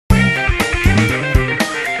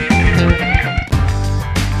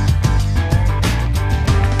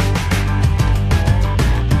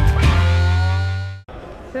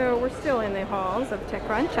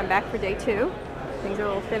TechCrunch. I'm back for day 2. Things are a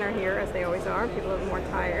little thinner here, as they always are. People are more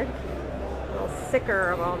tired. A little sicker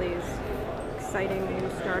of all these exciting new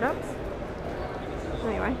startups.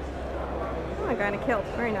 Anyway. Oh, a guy in a kilt.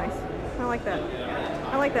 Very nice. I like that.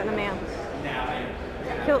 I like that in a man.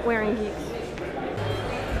 Kilt-wearing geeks.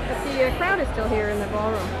 But the crowd is still here in the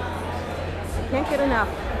ballroom. Can't get enough.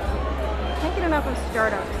 Can't get enough of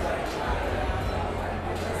startups.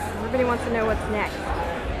 Everybody wants to know what's next.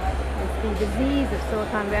 It's the disease of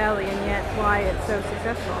Silicon Valley, and yet why it's so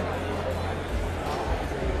successful.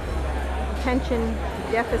 Attention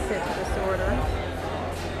deficit disorder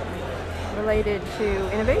related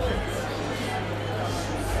to innovation.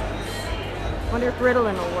 Wonder if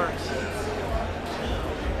Ritalin will work.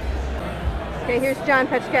 Okay, here's John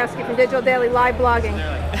Peczkowski from Digital Daily Live Blogging.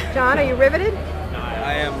 John, are you riveted?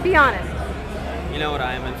 I am. Be honest. You know what?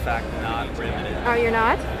 I am in fact not riveted. Oh, you're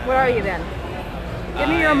not? What are you then? Give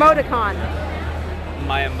me your emoticon.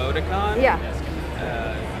 My emoticon? Yeah.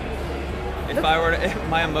 If I were to,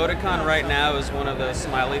 my emoticon right now is one of those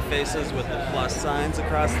smiley faces with the plus signs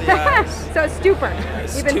across the eyes. So stupor.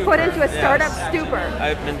 You've been put into a startup stupor.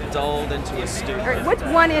 I've been dulled into a stupor. All right, what's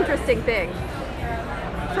one interesting thing?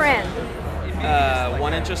 Trend.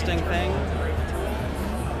 One interesting thing.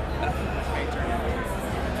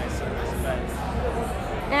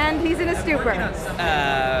 And he's in a stupor.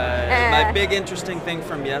 My big interesting thing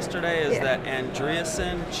from yesterday is that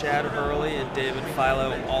Andreessen, Chad Hurley, and David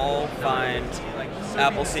Filo all find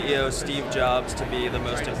Apple CEO Steve Jobs to be the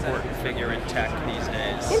most important figure in tech these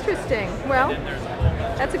days. Interesting. Well,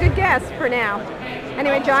 that's a good guess for now.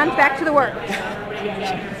 Anyway, John, back to the work.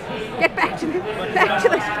 Get back to the.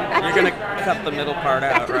 You're gonna cut the middle part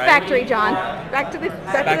out, back to the right? factory, John. Back to the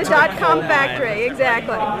 .com factory.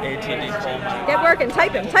 Exactly. ATD coal mine. Get working.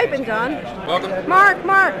 Type in, John. Welcome.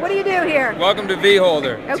 Mark, what do you do here? Welcome to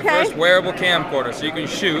VHolder. It's the Okay. first wearable camcorder, so you can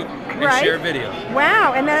shoot and share video.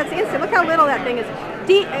 Wow, and that's instant. Look how little that thing is.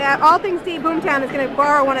 All Things D Boomtown is going to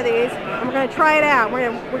borrow one of these, and we're going to try it out. We're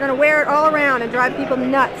going to wear it all around and drive people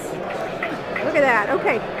nuts. Look at that.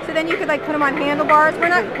 Okay, so then you could like put them on handlebars.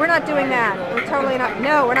 We're not doing that. We're totally not.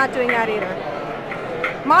 No, we're not doing that either.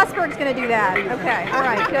 Mossberg's going to do that. Okay. All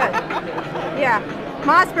right. Good. Yeah.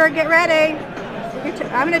 Mossberg, get ready.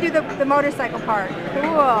 I'm going to do the motorcycle part.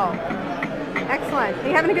 Cool. Excellent. Are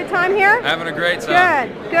you having a good time here? Having a great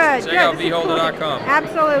time. Good. Check out VHolder.com.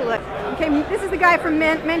 Absolutely. Okay, this is the guy from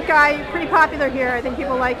Mint. Mint guy, pretty popular here. I think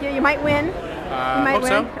people like you. You might win. You might win.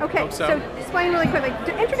 So. Okay, Hope so. so explain really quickly.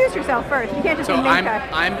 Introduce yourself first. You can't just be Mint guy.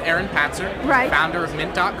 I'm Aaron Patzer, founder of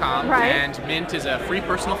Mint.com, and Mint is a free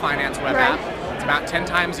personal finance web app. It's about 10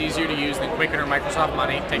 times easier to use than Quicken or Microsoft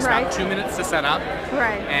Money. It takes about 2 minutes to set up,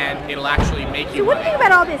 and it'll actually make you So what do you think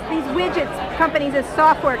about all these widgets companies as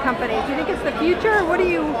software companies? Do you think it's the future?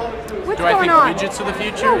 What's going on? Do I think widgets are the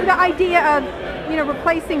future? No, the idea of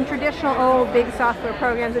replacing traditional old big software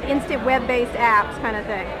programs with instant web-based apps kind of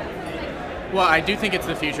thing. Well, I do think it's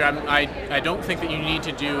the future. I don't think that you need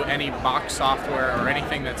to do any box software or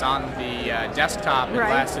anything that's on the desktop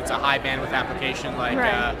unless it's a high bandwidth application like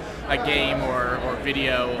a game or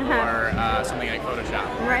video or something like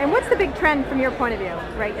Photoshop. Right, and what's the big trend from your point of view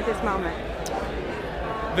right at this moment?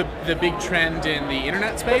 The big trend in the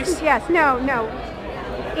internet space? Yes, no.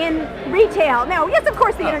 In retail. No, yes, of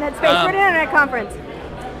course the internet space. We're at an internet conference.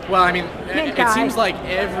 Well, I mean, it seems like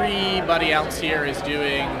everybody else here is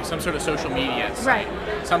doing some sort of social media site.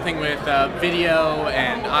 Something with video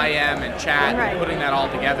and IM and chat and putting that all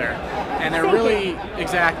together. And they're really,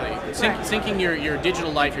 syncing your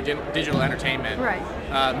digital life, your digital entertainment.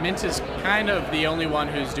 Mint is kind of the only one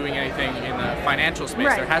who's doing anything in the financial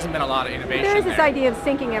space. There hasn't been a lot of innovation There's this idea of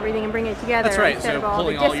syncing everything and bringing it together. That's right, so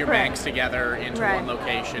pulling all your banks together into one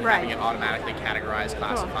location, having it automatically categorized,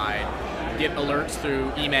 classified. Get alerts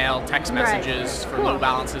through email, text messages for low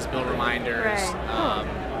balances, bill reminders. Well,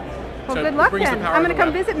 so good luck then. I'm going to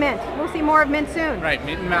come visit Mint. We'll see more of Mint soon. Right,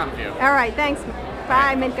 Mint in Mountain View. All right, thanks.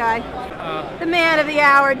 Bye, Mint guy. The man of the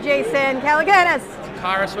hour, Jason Calacanis.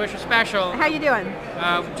 Kara Swisher Special. How you doing?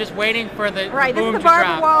 Just waiting for the Right, boom this is the to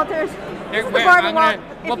Barbara drop. Walters. This is the Barbara Walters.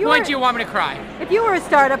 What point do you want me to cry? If you were a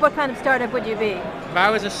startup, what kind of startup would you be? If I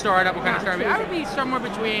was a startup, what kind of startup? I would be somewhere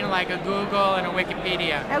between like a Google and a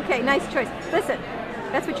Wikipedia. Okay, nice choice. Listen,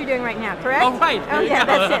 that's what you're doing right now, correct? Oh, right. Oh, yeah,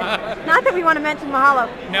 that's it. Not that we want to mention Mahalo.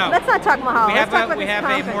 No. Let's not talk Mahalo. We have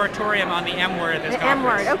a moratorium on the M word at this the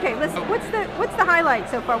conference. M word. Okay, listen. What's the highlight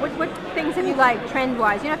so far? What things have you liked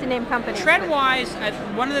trend-wise? You don't have to name companies. Trend-wise,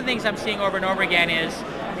 one of the things I'm seeing over and over again is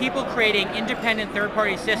people creating independent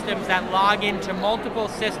third-party systems that log into multiple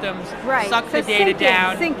systems, Right. suck So the data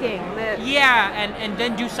down. Syncing. Yeah, and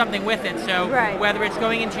then do something with it. So Right. whether it's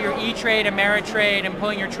going into your E-Trade, Ameritrade, and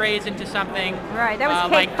pulling your trades into something, Right, that was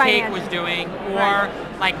Cake like Cake Financial. was doing, or Right.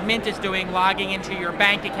 like Mint is doing, logging into your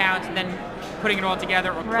bank accounts and then putting it all together.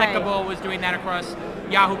 Or Right. Clickable was doing that across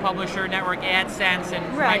Yahoo Publisher Network, AdSense,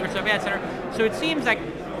 and Right. Microsoft Ad Center. So it seems like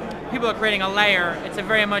people are creating a layer. It's a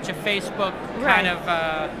very much a Facebook kind Right.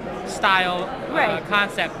 of style Right.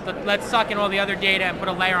 concept. Let's suck in all the other data and put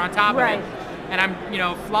a layer on top Right. of it. And I'm,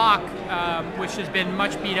 Flock, which has been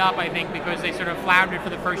much beat up, I think, because they sort of floundered for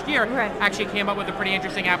the first year, Right. actually came up with a pretty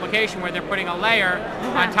interesting application where they're putting a layer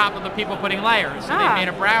Uh-huh. on top of the people putting layers. So Ah. they made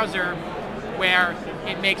a browser where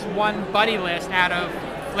it makes one buddy list out of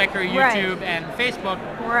Flickr, YouTube, and Facebook,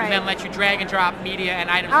 Right. and then lets you drag and drop media and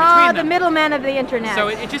items Ah, between the them. middleman of the internet. So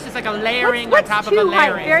it just is like a layering what's on top of too a hyped?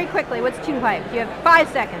 layering. Very quickly, what's too hyped? You have 5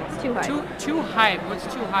 seconds. Too hyped. Too hyped. What's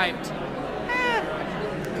too hyped?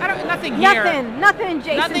 Nothing here. Nothing in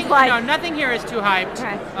Jason's Nothing, life. no, nothing here is too hyped.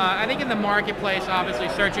 Okay. I think in the marketplace, obviously,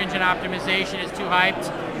 search engine optimization is too hyped.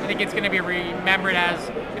 I think it's going to be remembered as,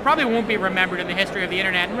 it probably won't be remembered in the history of the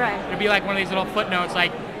internet. Right. It'll be like one of these little footnotes,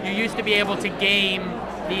 like you used to be able to game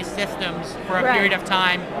these systems for a Right. period of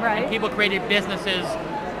time, Right. and people created businesses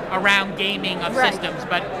around gaming of Right. systems.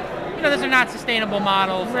 But those are not sustainable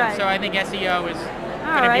models, and Right. so I think SEO is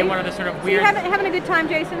All going to right. be one of the sort of So you weird. having a good time,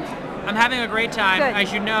 Jason? I'm having a great time. Good.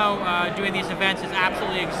 As you know, doing these events is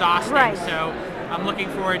absolutely exhausting. Right. So I'm looking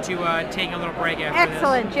forward to taking a little break after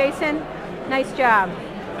Excellent, Jason. Nice job.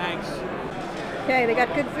 this. Thanks. Okay, they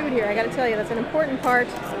got good food here. I got to tell you, that's an important part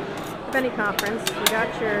of any conference. You got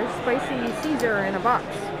your spicy Caesar in a box.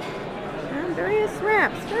 And various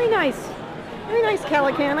wraps. Very nice. Very nice,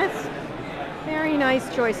 Calicanis. Very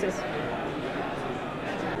nice choices.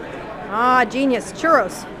 Ah, genius.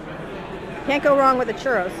 Churros. Can't go wrong with the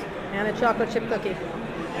churros and a chocolate chip cookie.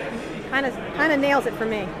 Kind of nails it for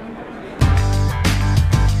me.